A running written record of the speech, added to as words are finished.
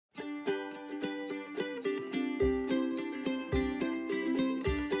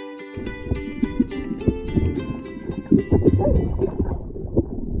Those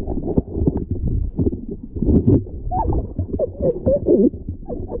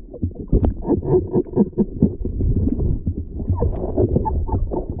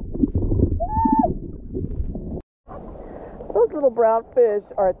little brown fish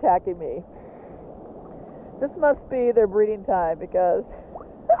are attacking me. This must be their breeding time because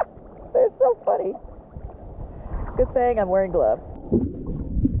they're so funny. Good thing I'm wearing gloves.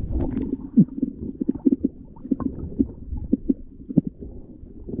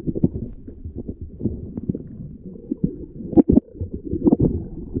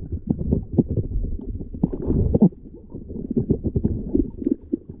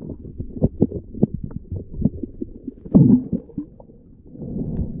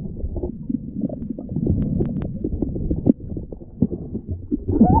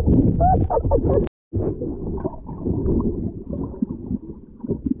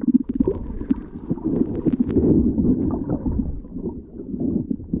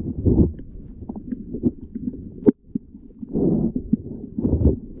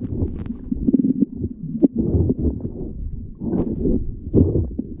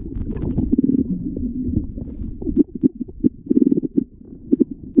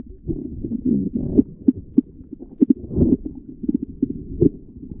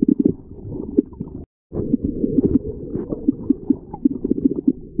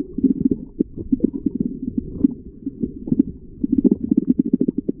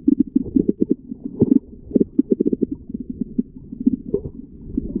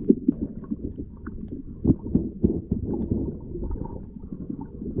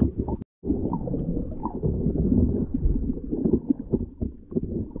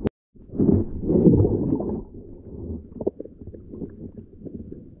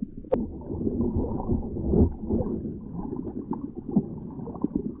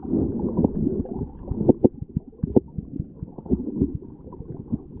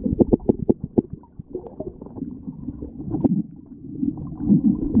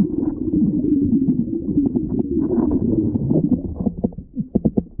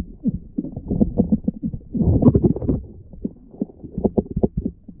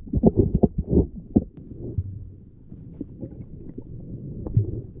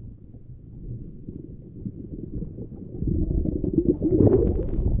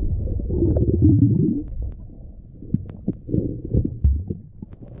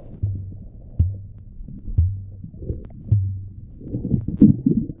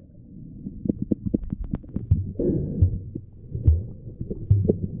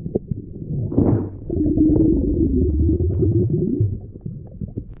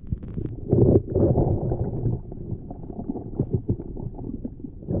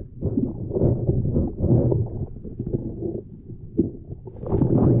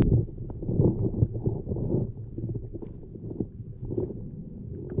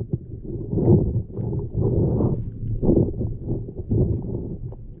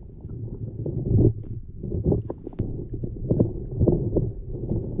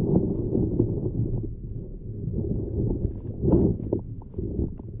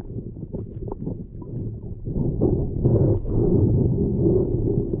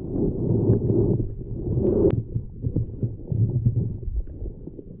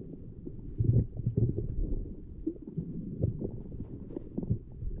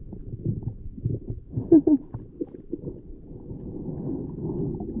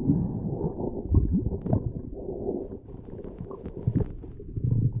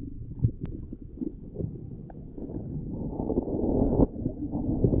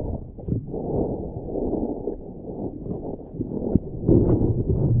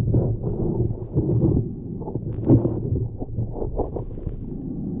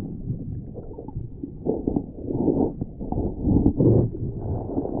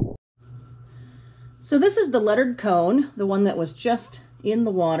 So this is the lettered cone, the one that was just in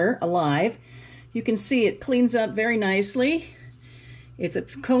the water, alive. You can see it cleans up very nicely. It's a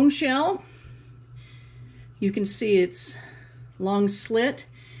cone shell. You can see its long slit.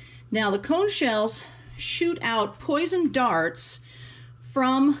 Now the cone shells shoot out poison darts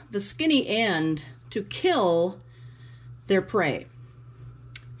from the skinny end to kill their prey.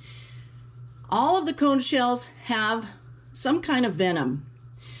 All of the cone shells have some kind of venom,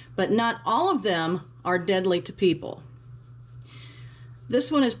 but not all of them are deadly to people.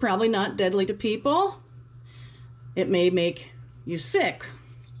 This one is probably not deadly to people. It may make you sick.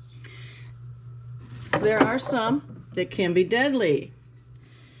 There are some that can be deadly,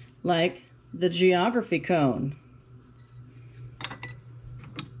 like the geography cone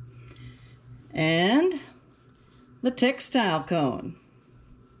and the textile cone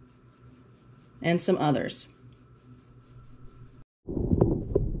and some others.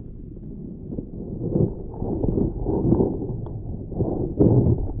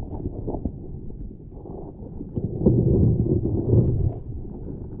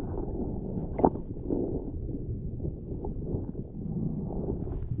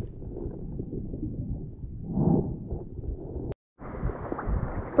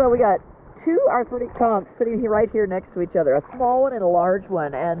 So we got two arthritic conchs sitting here right here next to each other, a small one and a large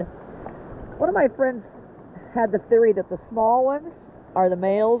one. And one of my friends had the theory that the small ones are the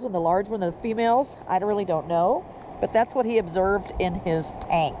males and the large one the females. I really don't know, but that's what he observed in his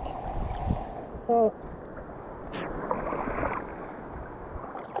tank. So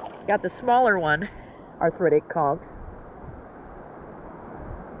got the smaller one, arthritic conchs.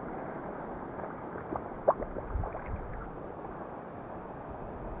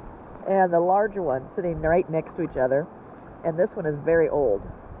 And the larger one sitting right next to each other. And this one is very old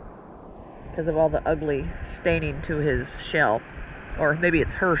because of all the ugly staining to his shell. Or maybe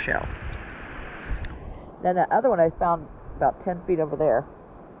it's her shell. Then the other one I found about 10 feet over there.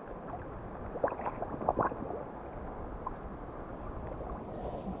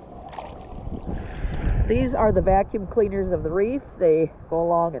 These are the vacuum cleaners of the reef. They go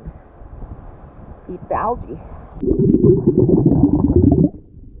along and eat the algae.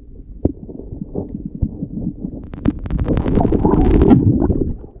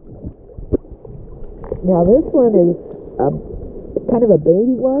 Now this one is kind of a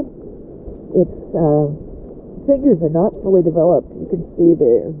baby one. Its fingers are not fully developed. You can see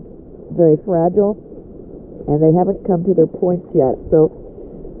they're very fragile and they haven't come to their points yet. So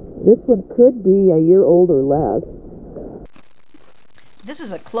this one could be a year old or less. This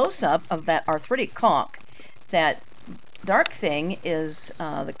is a close-up of that arthritic conch. That dark thing is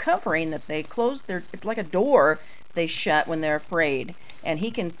the covering that they close it's like a door they shut when they're afraid. And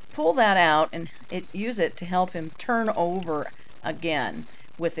he can pull that out and use it to help him turn over again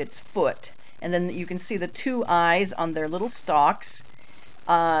with its foot. And then you can see the two eyes on their little stalks.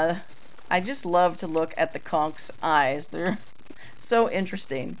 I just love to look at the conch's eyes. They're so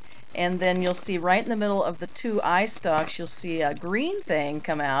interesting. And then you'll see right in the middle of the two eye stalks, you'll see a green thing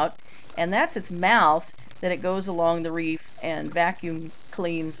come out. And that's its mouth that it goes along the reef and vacuum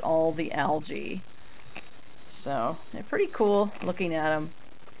cleans all the algae. So they're pretty cool looking at them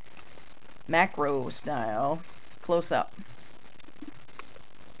macro style, close up.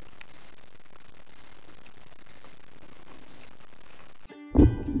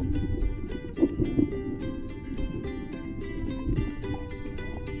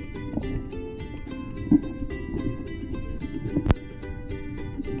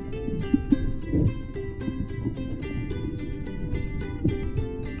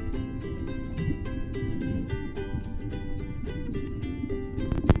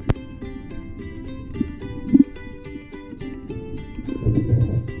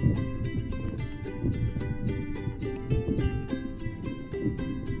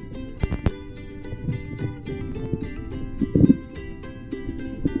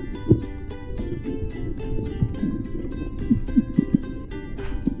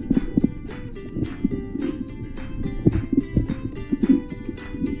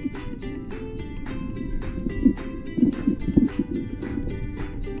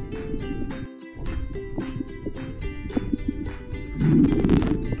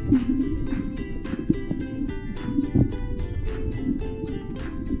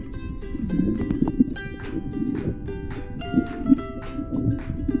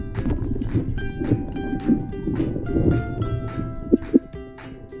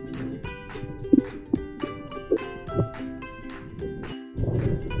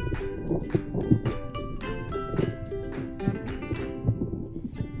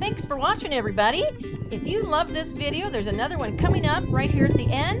 Thanks for watching, everybody. If you love this video, there's another one coming up right here at the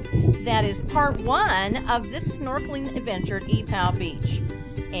end. That is part 1 of this snorkeling adventure at Ypao Beach.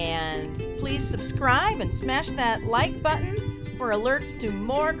 And please subscribe and smash that like button for alerts to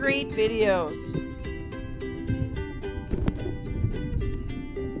more great videos.